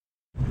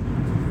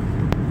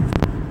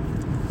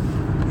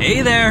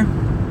Hey there.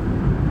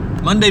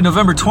 Monday,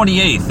 November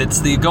 28th. It's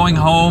the Going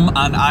Home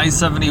on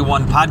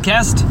I-71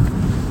 podcast.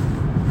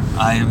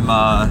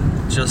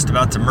 I'm just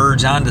about to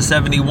merge onto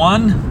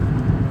 71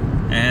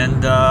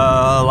 and a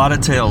lot of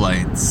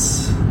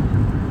taillights.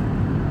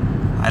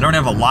 I don't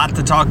have a lot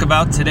to talk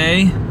about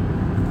today,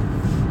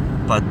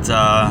 but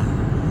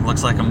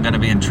looks like I'm going to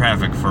be in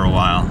traffic for a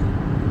while.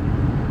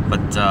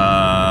 But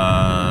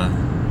as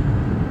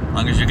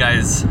long as you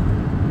guys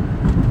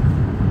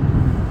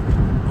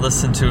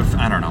listen to,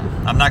 I don't know.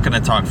 I'm not going to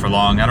talk for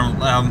long. It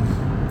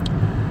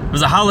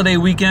was a holiday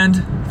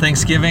weekend,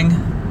 Thanksgiving.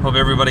 Hope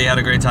everybody had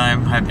a great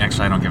time. I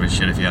don't give a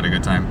shit if you had a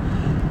good time.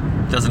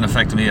 It doesn't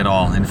affect me at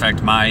all. In fact,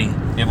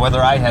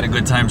 whether I had a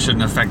good time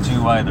shouldn't affect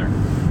you either.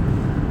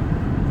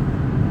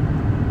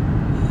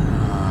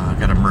 I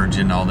got to merge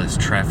into all this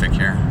traffic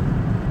here.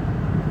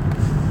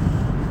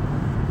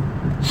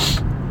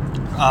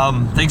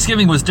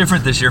 Thanksgiving was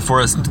different this year for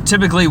us.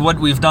 Typically, what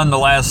we've done the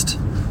last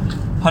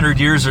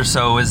 100 years or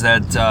so is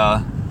that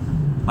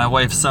my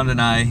wife's son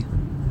and I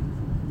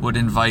would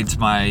invite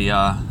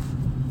my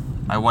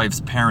wife's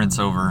parents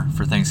over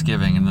for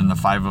Thanksgiving, and then the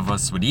five of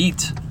us would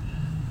eat,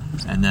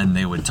 and then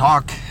they would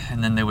talk,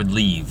 and then they would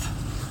leave.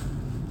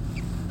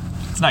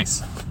 It's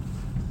nice.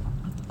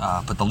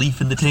 Put the leaf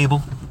in the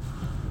table,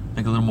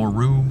 make a little more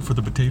room for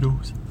the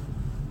potatoes.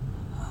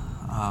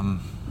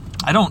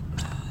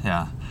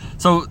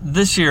 So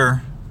this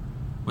year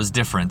was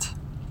different.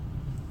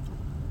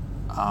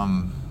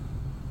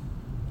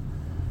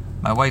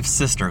 My wife's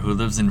sister, who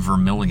lives in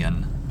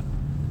Vermilion,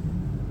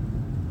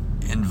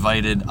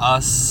 invited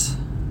us,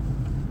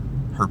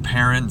 her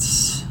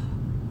parents,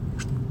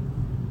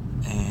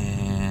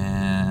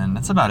 and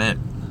that's about it,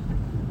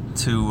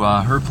 to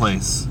her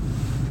place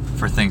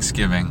for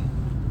Thanksgiving.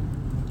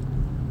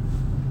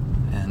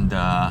 And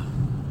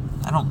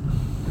I'm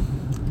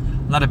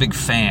not a big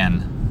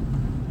fan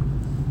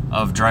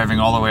of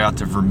driving all the way out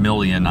to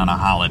Vermilion on a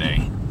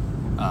holiday.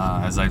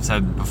 As I've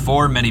said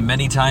before many,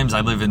 many times, I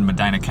live in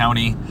Medina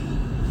County.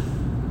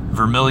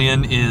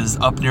 Vermilion is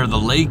up near the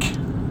lake,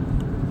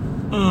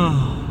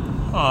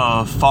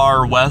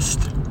 far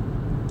west.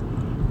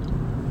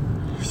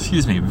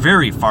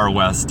 Very far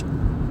west.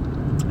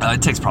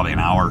 It takes probably an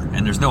hour,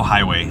 and there's no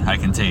highway I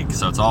can take,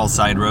 so it's all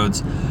side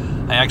roads.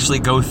 I actually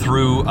go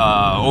through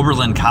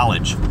Oberlin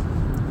College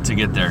to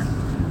get there.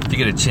 If you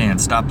get a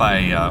chance, stop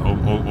by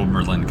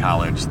Oberlin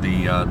College.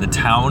 The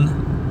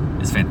town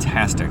is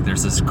fantastic.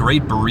 There's this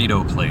great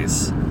burrito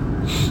place.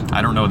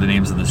 I don't know what the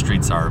names of the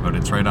streets are, but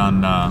it's right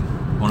on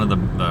one of the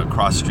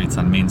cross streets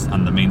on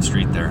the main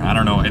street there. I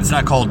don't know. It's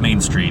not called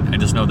Main Street. I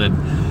just know that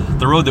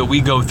the road that we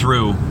go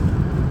through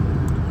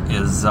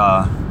has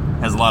a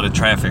lot of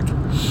traffic.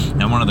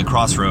 And one of the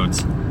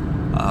crossroads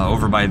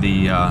over by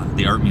the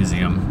art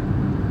museum,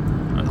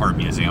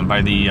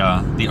 by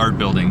the art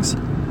buildings,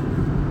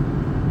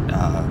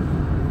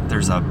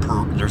 there's a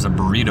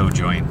burrito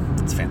joint.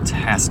 It's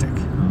fantastic,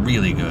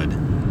 really good.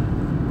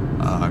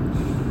 I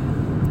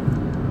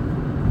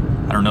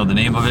don't know the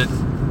name of it.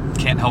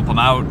 Can't help them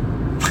out,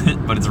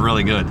 but it's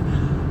really good.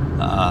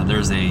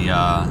 There's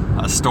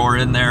a store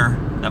in there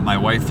that my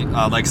wife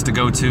likes to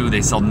go to.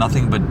 They sell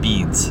nothing but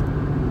beads.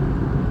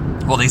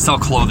 Well, they sell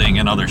clothing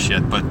and other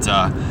shit, but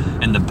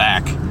in the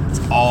back, it's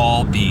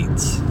all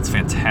beads. It's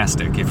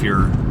fantastic if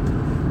you're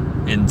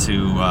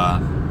into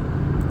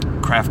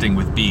crafting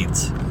with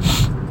beads.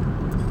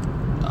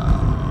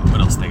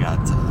 What else they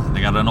got?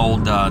 They got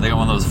one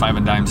of those 5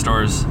 and dime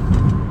stores.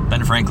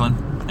 Ben Franklin.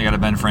 They got a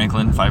Ben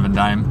Franklin 5 and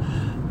dime.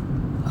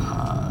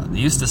 They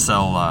used to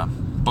sell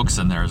books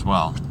in there as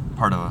well,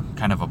 part of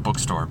kind of a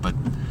bookstore. But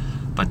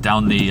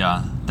down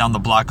the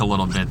block a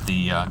little bit,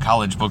 the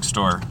college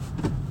bookstore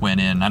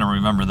went in. I don't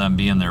remember them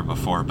being there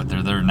before, but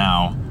they're there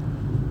now.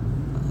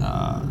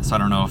 So I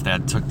don't know if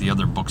that took the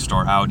other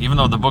bookstore out. Even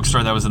though the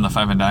bookstore that was in the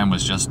 5 and dime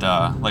was just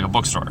like a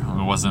bookstore.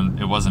 It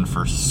wasn't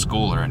for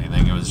school or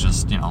anything. It was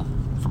just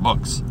for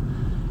books.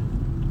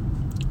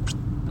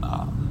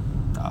 A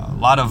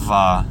lot of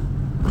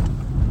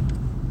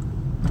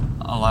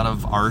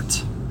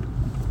art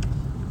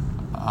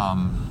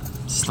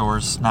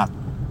stores, not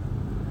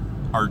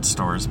art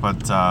stores,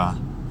 but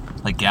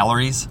like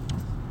galleries,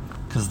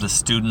 because the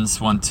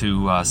students want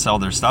to sell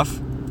their stuff.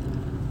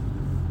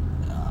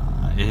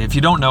 If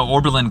you don't know,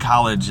 Oberlin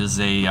College is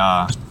it's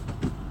a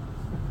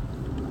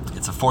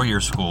 4-year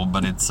school,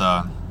 but it's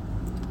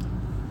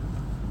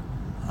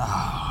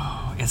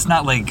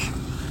not like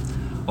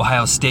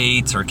Ohio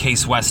State or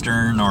Case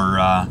Western or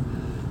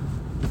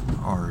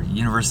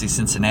University of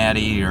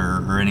Cincinnati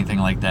or anything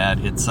like that.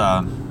 It's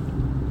what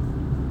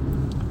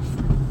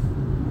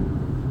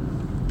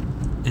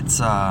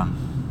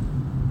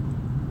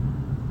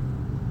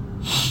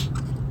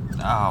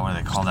do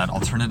they call that?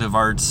 Alternative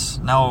arts?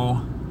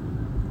 No.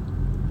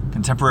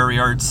 Contemporary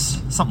arts?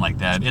 Something like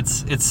that.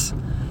 It's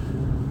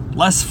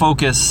less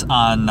focus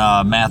on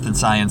math and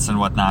science and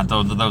whatnot,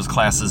 though those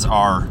classes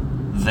are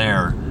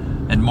there,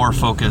 and more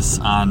focus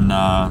on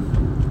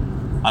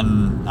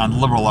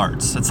liberal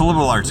arts. It's a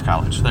liberal arts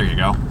college. There you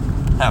go.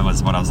 That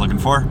was what I was looking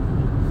for.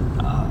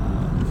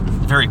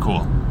 Very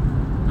cool.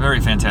 very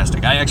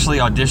fantastic. I actually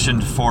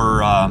auditioned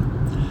for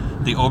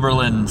the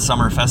Oberlin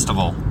Summer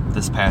Festival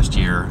this past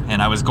year,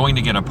 and I was going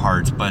to get a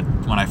part, but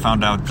when I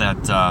found out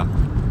that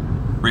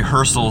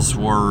rehearsals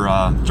were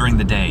during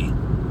the day,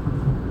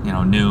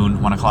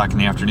 noon, 1 o'clock in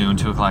the afternoon,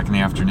 2 o'clock in the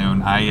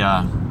afternoon,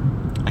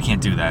 I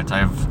can't do that. I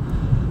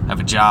have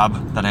a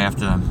job that I have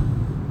to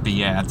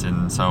be at,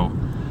 and so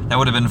that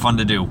would have been fun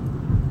to do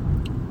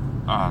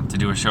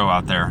a show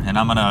out there. And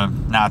I'm gonna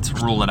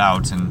not rule it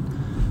out and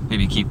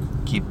maybe keep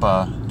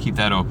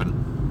that open.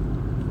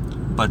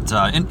 But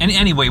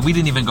anyway, we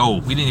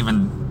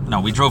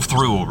drove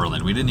through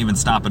Oberlin. We didn't even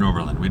stop in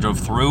Oberlin. We drove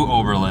through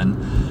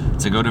Oberlin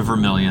to go to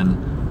Vermilion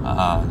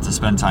to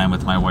spend time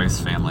with my wife's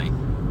family.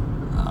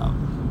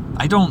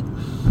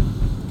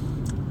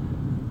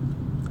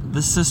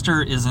 This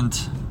sister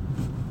isn't.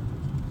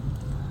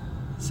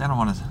 See, I don't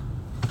want to.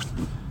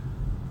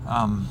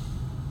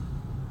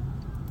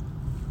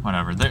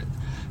 Whatever.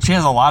 She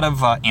has a lot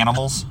of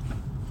animals.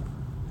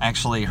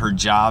 Actually, her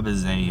job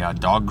is a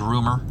dog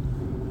groomer.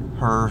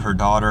 Her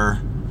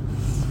daughter.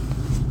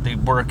 They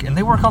work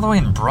all the way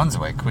in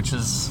Brunswick, which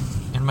is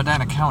in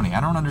Medina County.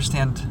 I don't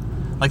understand.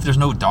 Like, there's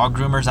no dog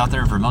groomers out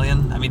there in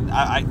Vermilion. I mean,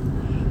 I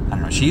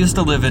don't know. She used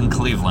to live in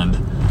Cleveland,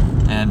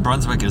 and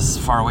Brunswick is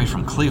far away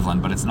from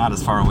Cleveland, but it's not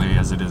as far away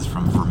as it is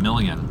from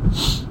Vermilion.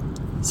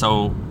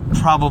 So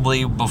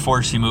probably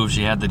before she moved,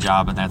 she had the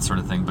job and that sort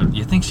of thing. But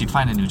you think she'd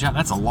find a new job?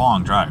 That's a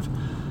long drive.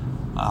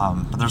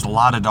 But there's a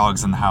lot of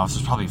dogs in the house.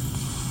 There's probably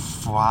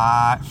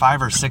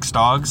 5 or 6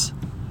 dogs.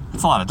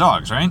 That's a lot of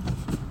dogs, right?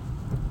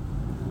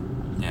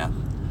 Yeah.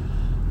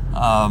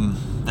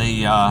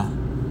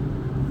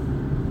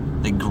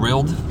 They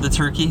grilled the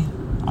turkey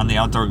on the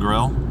outdoor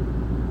grill.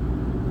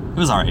 It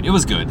was alright. It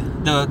was good.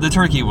 The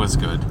turkey was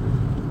good.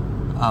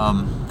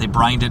 They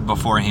brined it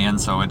beforehand,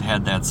 so it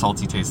had that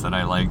salty taste that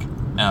I like.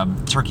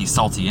 Turkey's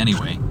salty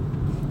anyway,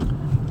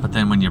 but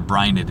then when you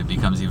brine it, it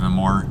becomes even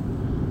more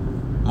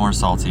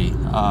salty.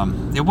 I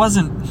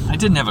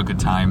didn't have a good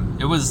time.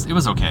 It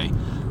was okay.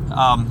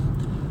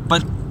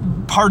 But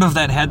part of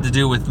that had to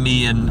do with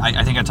me, and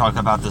I think I talked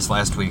about this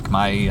last week,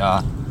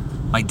 my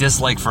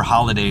dislike for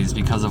holidays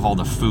because of all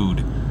the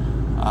food.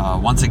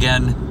 Once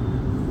again,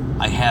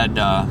 I had,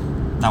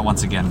 not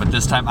once again, but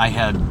this time I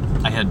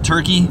had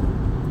turkey,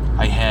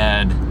 I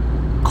had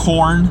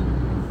corn,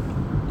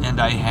 and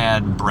I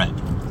had bread.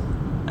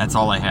 That's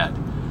all I had.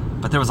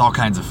 But there was all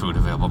kinds of food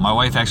available. My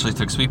wife actually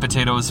took sweet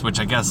potatoes, which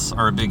I guess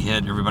are a big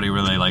hit. Everybody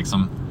really likes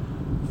them.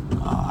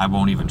 I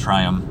won't even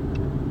try them.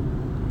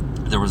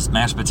 There was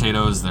mashed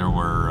potatoes. There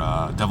were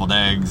deviled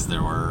eggs.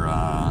 There were...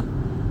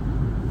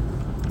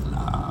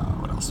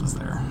 what else was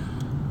there?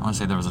 I want to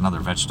say there was another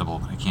vegetable,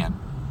 but I can't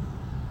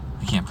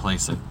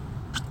place it.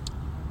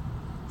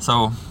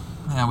 So,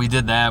 yeah, we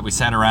did that. We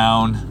sat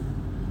around...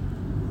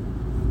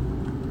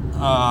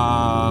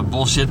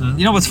 bullshitting.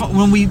 You know what's fun?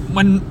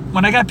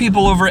 When I got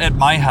people over at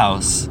my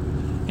house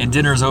and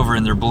dinner's over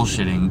and they're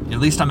bullshitting, at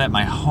least I'm at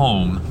my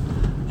home,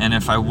 and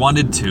if I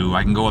wanted to,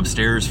 I can go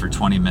upstairs for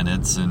 20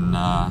 minutes and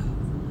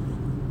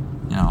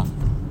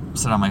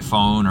sit on my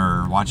phone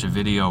or watch a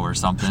video or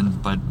something.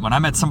 But when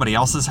I'm at somebody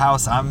else's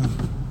house, I'm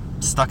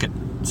stuck at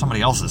somebody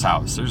else's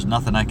house. There's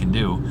nothing I can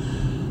do.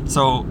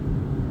 So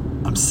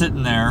I'm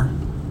sitting there,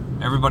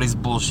 everybody's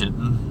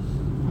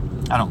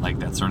bullshitting. I don't like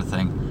that sort of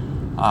thing.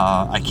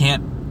 I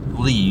can't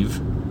leave,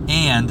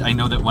 and I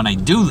know that when I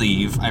do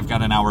leave, I've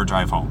got an hour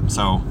drive home.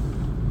 So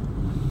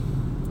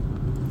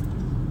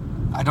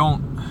I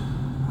don't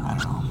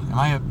know. Am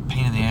I a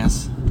pain in the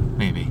ass?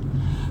 Maybe.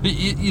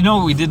 You know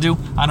what we did do?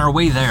 On our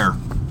way there,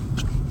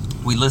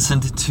 we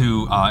listened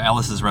to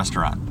Alice's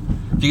Restaurant.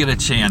 If you get a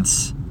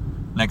chance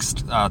next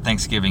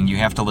Thanksgiving, you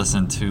have to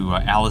listen to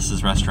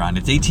Alice's Restaurant.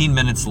 It's 18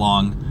 minutes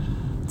long.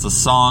 It's a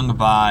song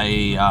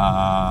by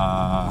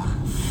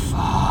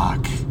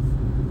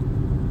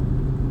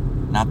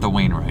not the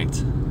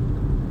Wainwright,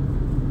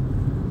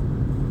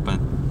 but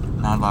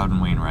not Loudon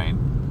Wainwright.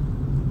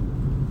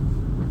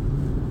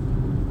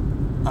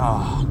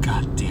 Oh,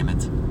 god damn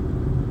it.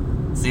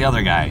 It's the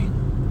other guy.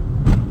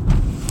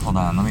 Hold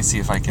on, let me see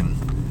if I can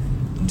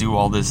do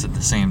all this at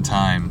the same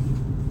time.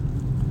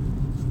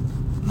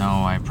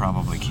 No, I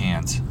probably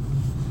can't.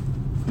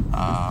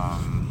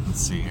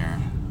 Let's see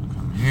here.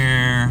 Come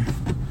here.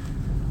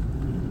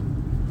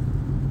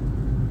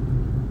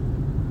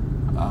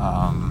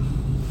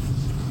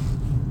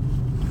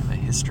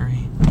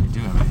 History. I do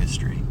have a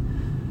history.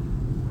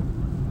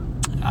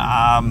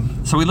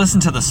 So we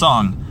listened to the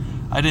song.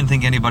 I didn't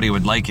think anybody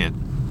would like it,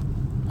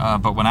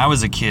 but when I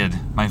was a kid,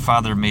 my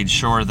father made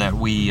sure that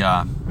we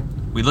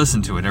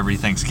listened to it every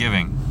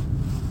Thanksgiving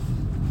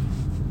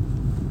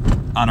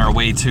on our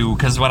way to.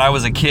 Because when I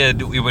was a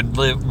kid, we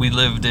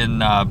lived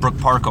in Brook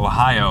Park,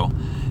 Ohio,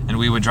 and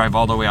we would drive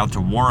all the way out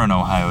to Warren,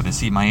 Ohio, to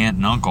see my aunt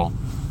and uncle.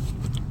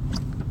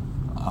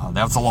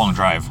 That's a long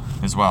drive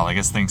as well. I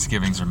guess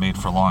Thanksgivings are made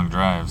for long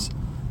drives.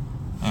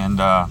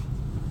 And I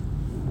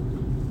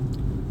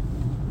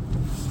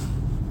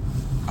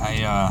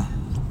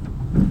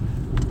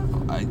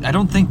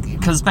don't think,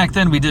 because back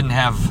then we didn't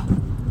have,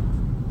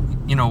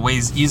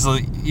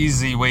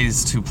 easy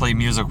ways to play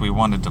music we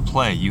wanted to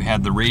play. You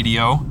had the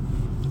radio,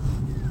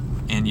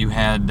 and you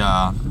had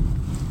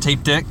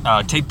tape deck.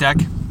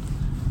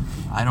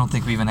 I don't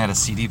think we even had a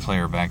CD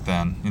player back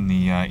then in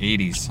the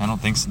 80s. I don't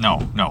think so.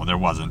 No, there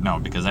wasn't. No,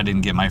 because I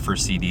didn't get my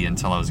first CD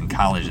until I was in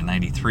college in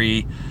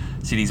 93.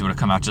 CDs would have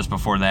come out just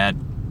before that,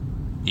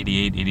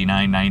 88,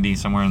 89, 90,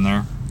 somewhere in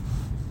there.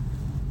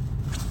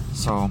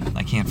 So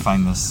I can't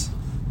find this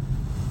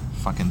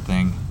fucking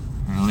thing.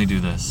 Let me do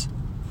this.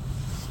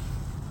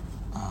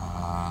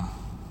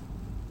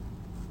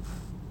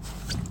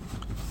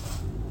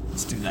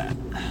 Let's do that.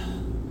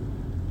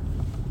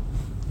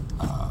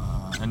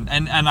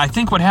 And I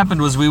think what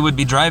happened was we would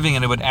be driving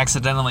and it would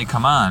accidentally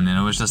come on, and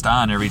it was just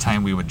on every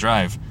time we would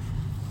drive.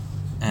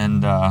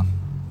 And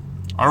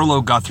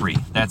Arlo Guthrie,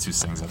 that's who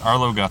sings it.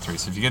 Arlo Guthrie.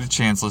 So if you get a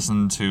chance,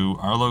 listen to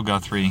Arlo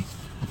Guthrie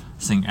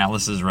sing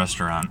Alice's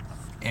Restaurant.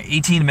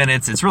 18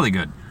 minutes. It's really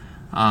good.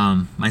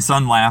 My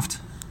son laughed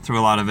through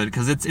a lot of it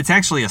because it's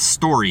actually a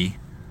story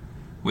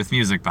with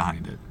music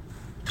behind it.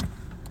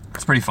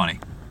 It's pretty funny.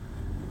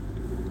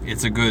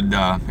 It's a good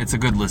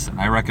listen.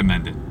 I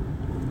recommend it.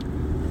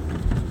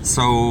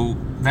 So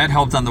that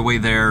helped on the way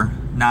there,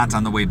 not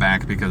on the way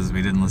back because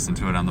we didn't listen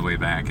to it on the way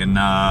back. And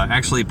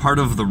actually, part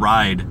of the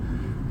ride,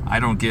 I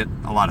don't get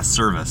a lot of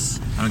service.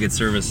 I don't get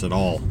service at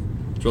all.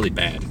 It's really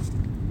bad.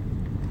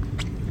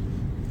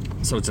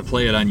 So to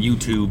play it on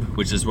YouTube,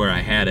 which is where I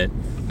had it,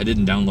 I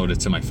didn't download it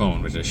to my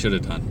phone, which I should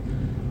have done.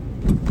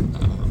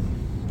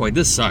 Boy,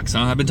 this sucks.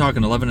 I've been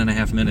talking 11 and a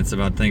half minutes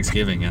about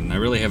Thanksgiving, and I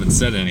really haven't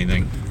said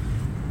anything.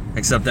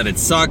 Except that it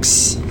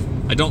sucks,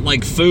 I don't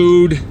like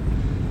food,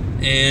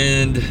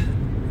 and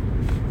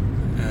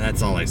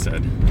that's all I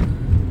said.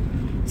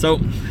 So,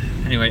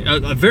 anyway,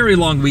 a very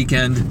long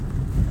weekend.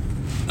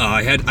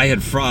 I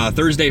had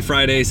Thursday,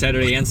 Friday,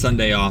 Saturday, and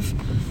Sunday off.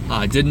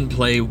 I didn't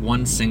play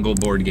one single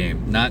board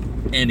game. Not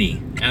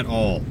any at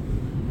all.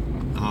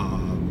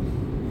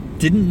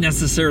 Didn't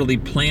necessarily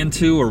plan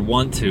to or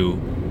want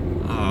to.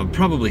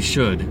 Probably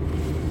should. You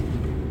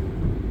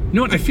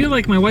know what? I feel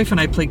like my wife and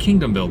I played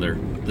Kingdom Builder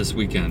this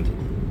weekend.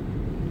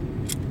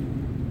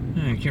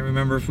 I can't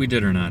remember if we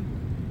did or not.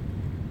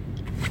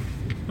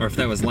 Or if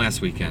that was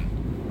last weekend.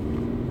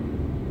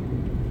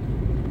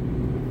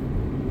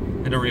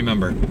 I don't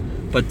remember.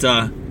 But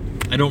I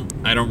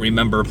don't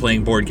remember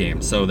playing board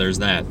games, so there's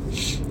that.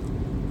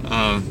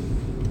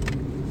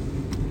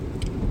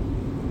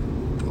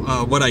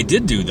 What I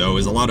did do though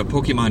is a lot of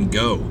Pokemon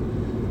Go.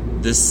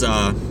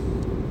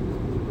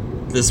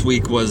 This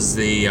week was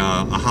a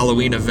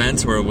Halloween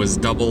event where it was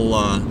double.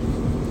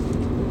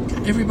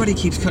 God, everybody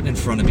keeps cutting in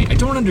front of me. I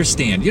don't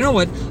understand. You know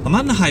what? I'm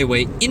on the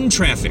highway in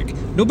traffic.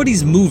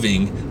 Nobody's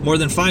moving more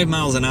than 5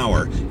 miles an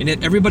hour, and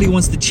yet everybody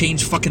wants to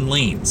change fucking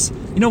lanes.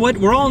 You know what?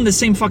 We're all in the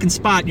same fucking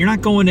spot. You're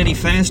not going any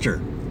faster.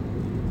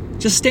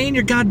 Just stay in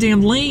your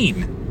goddamn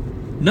lane.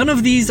 None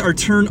of these are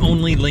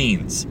turn-only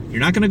lanes.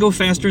 You're not going to go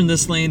faster in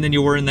this lane than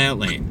you were in that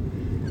lane.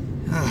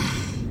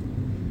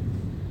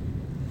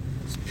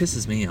 This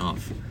pisses me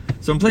off.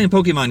 So I'm playing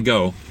Pokemon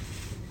Go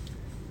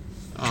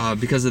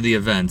because of the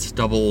event.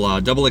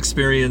 Double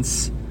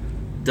experience,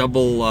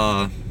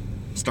 double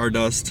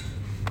Stardust,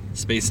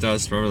 Space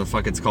Dust, whatever the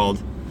fuck it's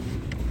called.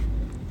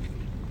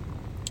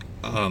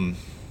 Got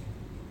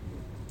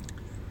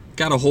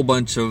a whole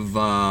bunch of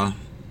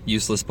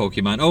useless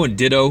Pokemon. Oh, and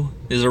Ditto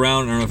is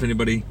around. I don't know if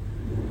anybody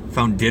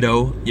found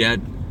Ditto yet,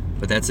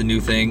 but that's a new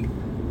thing.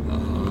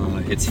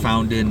 It's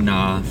found in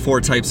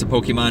 4 types of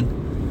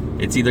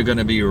Pokemon. It's either going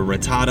to be a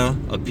Rattata,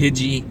 a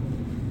Pidgey,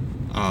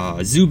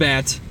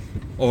 Zubat,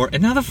 or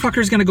another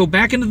fucker's going to go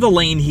back into the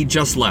lane he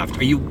just left.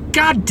 Are you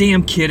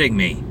goddamn kidding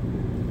me?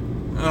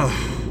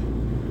 Ugh.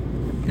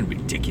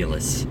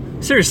 Ridiculous.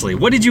 Seriously,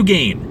 what did you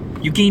gain?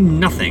 You gained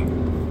nothing.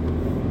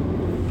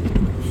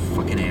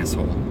 Fucking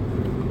asshole.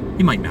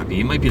 He might not be.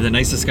 He might be the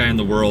nicest guy in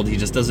the world. He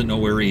just doesn't know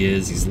where he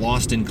is. He's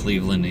lost in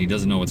Cleveland and he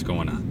doesn't know what's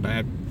going on.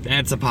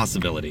 That's a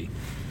possibility.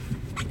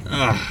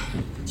 Ugh.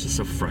 It's just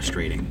so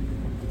frustrating.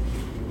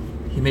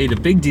 He made a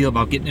big deal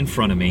about getting in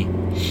front of me.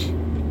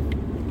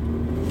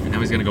 And now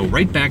he's going to go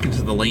right back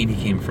into the lane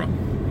he came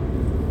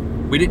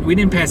from. We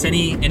didn't pass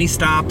any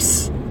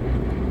stops.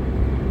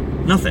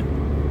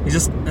 Nothing. He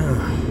just...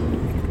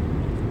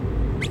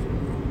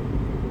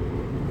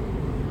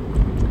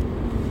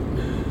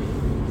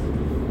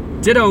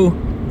 Ditto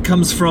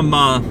comes from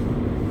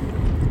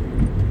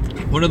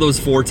one of those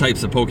 4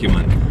 types of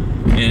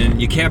Pokemon,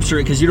 and you capture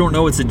it because you don't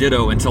know it's a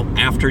Ditto until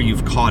after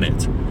you've caught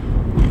it.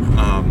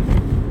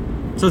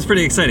 So it's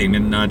pretty exciting,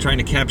 and trying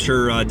to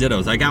capture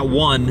Dittos. I got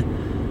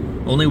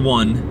only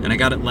one, and I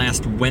got it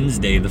last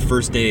Wednesday, the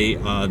first day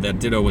that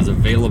Ditto was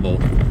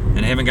available, and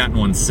I haven't gotten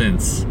one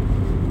since.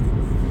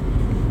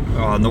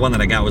 And the one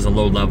that I got was a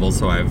low level,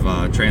 so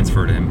I've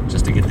transferred him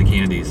just to get the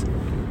candies.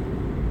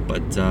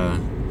 But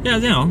yeah,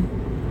 you know.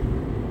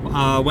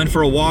 Went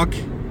for a walk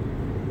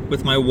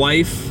with my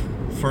wife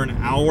for an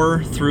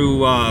hour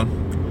through a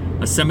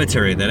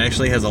cemetery that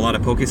actually has a lot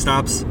of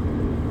Pokestops.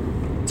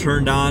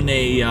 Turned on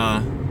a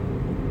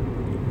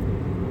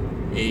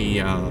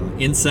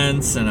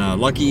incense and a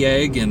lucky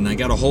egg, and I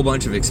got a whole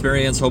bunch of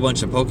experience, whole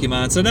bunch of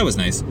Pokemon, so that was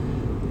nice.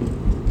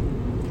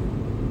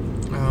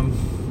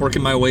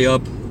 Working my way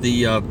up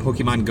the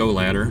Pokemon Go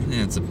ladder.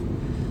 Yeah, it's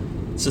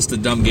just a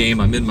dumb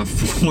game. I'm in my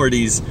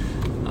 40s.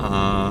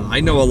 I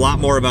know a lot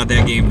more about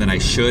that game than I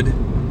should,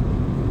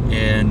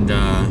 and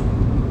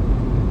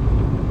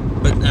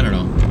but I don't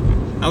know.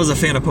 I was a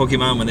fan of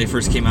Pokemon when they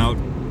first came out,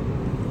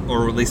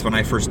 or at least when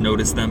I first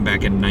noticed them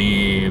back in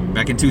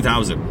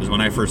 2000 is when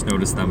I first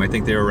noticed them. I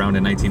think they were around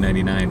in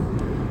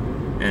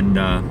 1999, and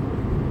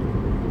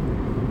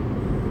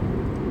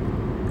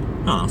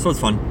so it's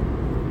fun.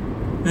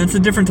 And it's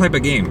a different type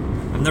of game.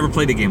 I've never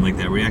played a game like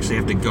that where you actually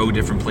have to go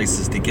different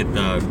places to get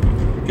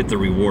the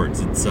rewards.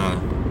 It's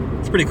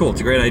pretty cool. It's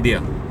a great idea.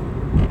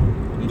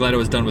 I'm glad it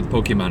was done with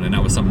Pokemon and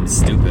not with something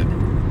stupid.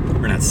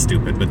 Or not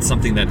stupid, but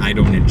something that I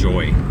don't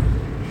enjoy.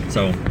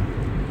 So,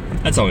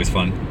 that's always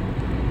fun.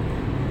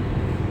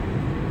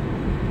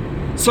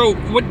 So,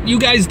 what you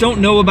guys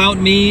don't know about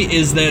me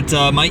is that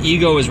my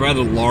ego is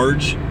rather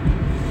large.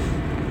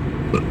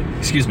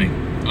 Excuse me.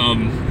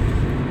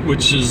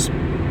 Which is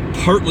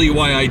partly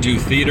why I do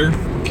theater,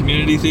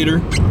 community theater,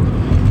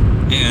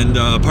 and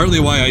partly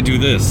why I do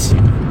this.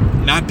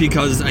 Not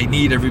because I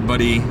need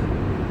everybody,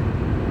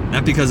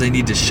 not because I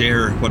need to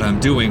share what I'm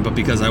doing, but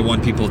because I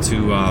want people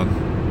to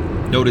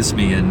notice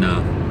me and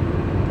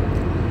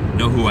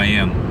know who I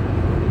am.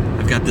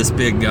 I've got this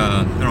big,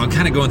 I don't know, I'm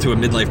kind of going through a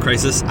midlife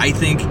crisis. I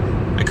think,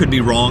 I could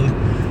be wrong,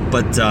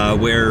 but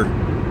where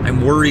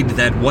I'm worried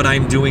that what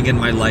I'm doing in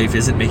my life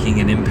isn't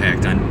making an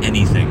impact on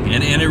anything,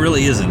 and it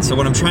really isn't. So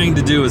what I'm trying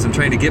to do is I'm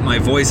trying to get my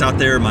voice out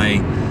there,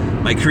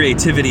 my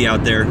creativity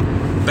out there.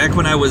 Back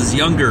when I was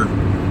younger,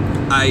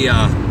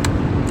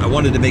 I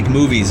wanted to make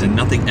movies and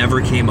nothing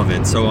ever came of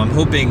it. So I'm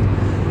hoping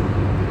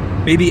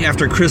maybe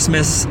after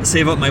Christmas,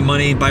 save up my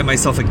money, buy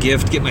myself a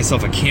gift, get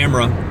myself a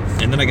camera,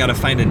 and then I gotta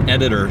find an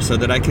editor so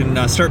that I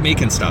can start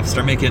making stuff,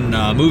 start making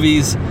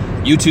movies,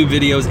 YouTube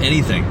videos,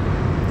 anything.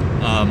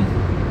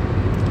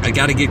 I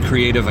gotta get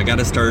creative. I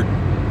gotta start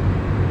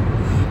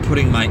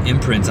putting my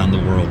imprint on the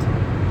world.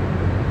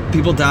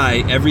 People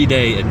die every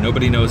day and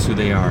nobody knows who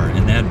they are,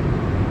 and that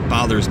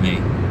bothers me.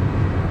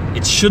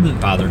 It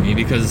shouldn't bother me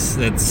because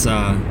it's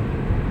I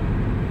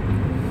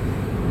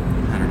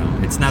don't know.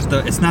 It's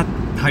not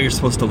how you're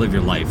supposed to live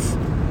your life,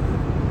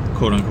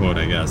 quote unquote,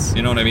 I guess.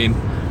 You know what I mean?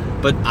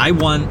 But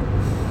I've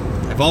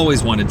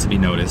always wanted to be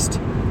noticed.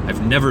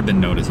 I've never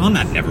been noticed. Well,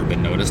 not never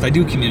been noticed. I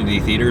do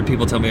community theater.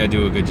 People tell me I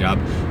do a good job,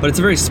 but it's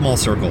a very small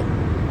circle.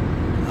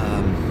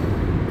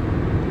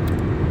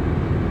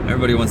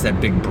 Everybody wants that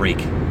big break.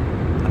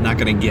 I'm not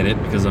going to get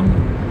it because I'm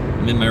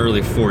in my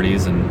early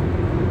 40s and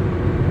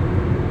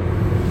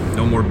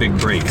no more big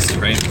breaks,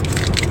 right?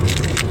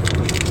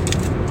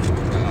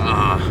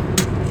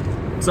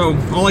 So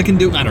all I can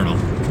do, I don't know.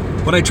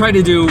 What I try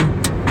to do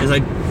is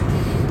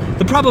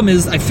the problem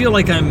is I feel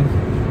like I'm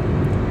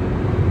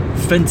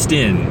fenced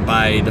in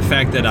by the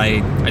fact that I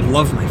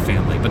love my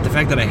family, but the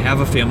fact that I have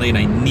a family and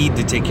I need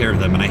to take care of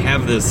them, and I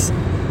have this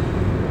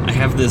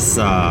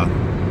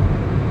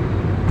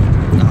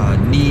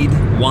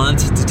want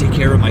to take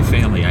care of my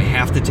family. I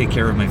have to take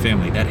care of my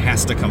family. That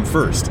has to come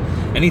first.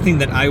 Anything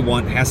that I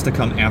want has to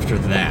come after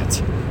that.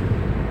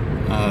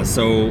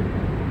 So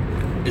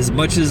as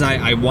much as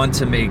I want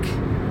to make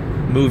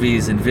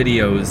movies and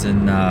videos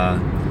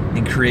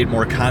and create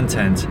more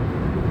content,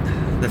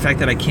 the fact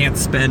that I can't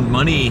spend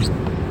money,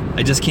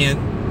 I just can't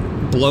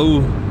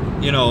blow,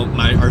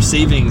 our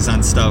savings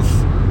on stuff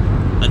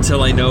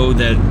until I know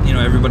that,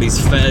 everybody's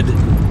fed,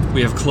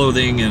 we have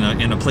clothing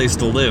and a place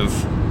to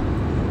live.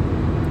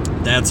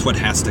 That's what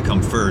has to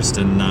come first.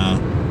 And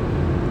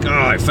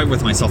I fight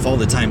with myself all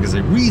the time because I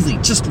really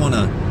just want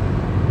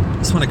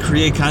to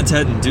create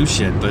content and do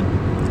shit, but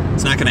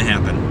it's not going to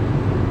happen.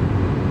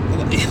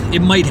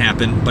 It might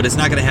happen, but it's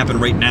not going to happen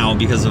right now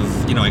because of,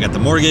 I got the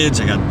mortgage.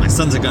 My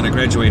son's going to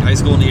graduate high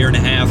school in a year and a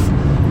half.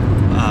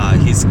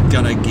 He's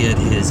going to get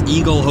his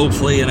Eagle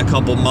hopefully in a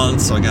couple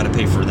months, so I got to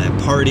pay for that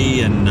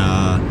party and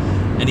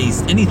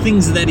any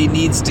things that he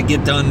needs to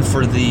get done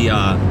for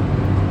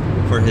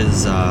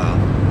his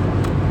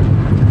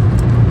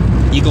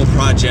Eagle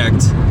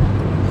project.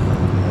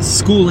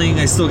 Schooling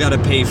I still got to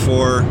pay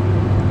for.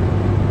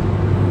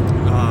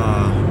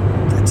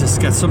 I just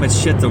got so much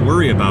shit to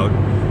worry about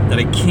that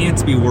I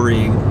can't be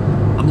worrying.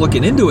 I'm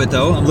looking into it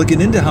though. I'm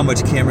looking into how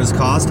much cameras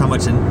cost, how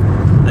much a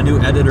new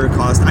editor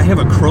costs. I have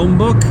a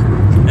Chromebook,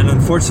 and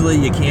unfortunately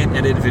you can't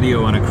edit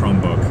video on a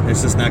Chromebook.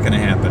 It's just not going to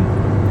happen.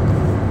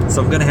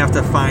 So I'm going to have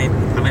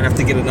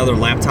to get another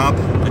laptop,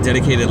 a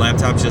dedicated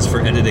laptop just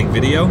for editing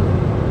video.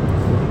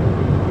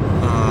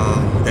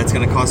 That's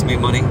going to cost me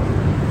money.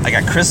 I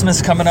got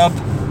Christmas coming up.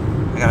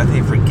 I got to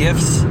pay for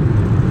gifts.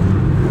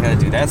 I got to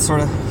do that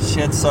sort of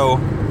shit. So,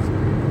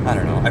 I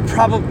don't know.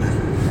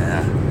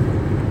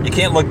 You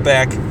can't look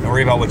back and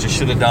worry about what you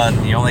should have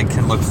done. You only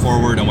can look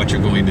forward on what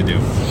you're going to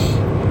do.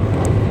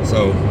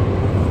 So,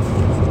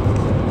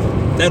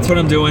 that's what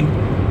I'm doing.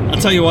 I'll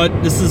tell you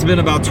what, this has been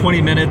about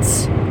 20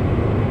 minutes.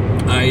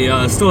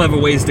 I still have a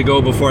ways to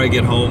go before I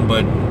get home,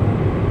 but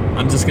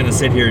I'm just going to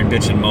sit here and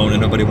bitch and moan,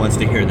 and nobody wants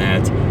to hear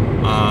that.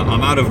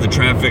 I'm out of the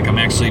traffic. I'm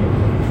actually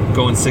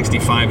going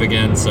 65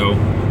 again, so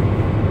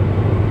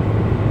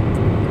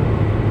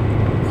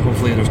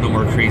hopefully there's no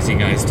more crazy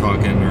guys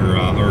talking,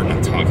 or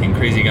not talking,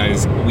 crazy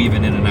guys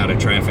weaving in and out of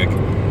traffic.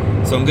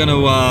 So I'm going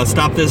to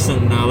stop this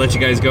and let you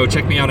guys go.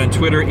 Check me out on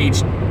Twitter,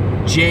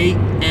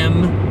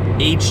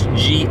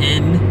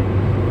 HJMHGN.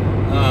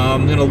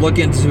 I'm going to look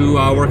into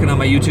working on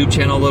my YouTube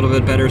channel a little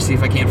bit better, see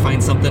if I can't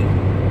find something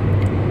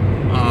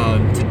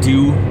to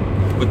do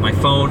with my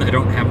phone. I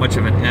don't have much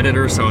of an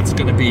editor, so it's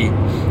going to be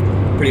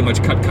pretty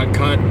much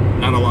cut,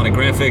 not a lot of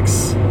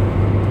graphics.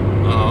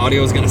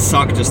 Audio is going to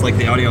suck, just like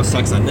the audio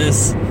sucks on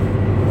this.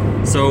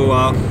 So,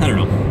 I don't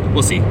know.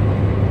 We'll see.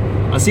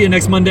 I'll see you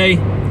next Monday.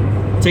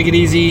 Take it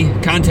easy.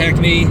 Contact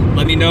me.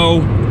 Let me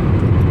know.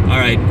 All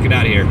right, get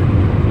out of here.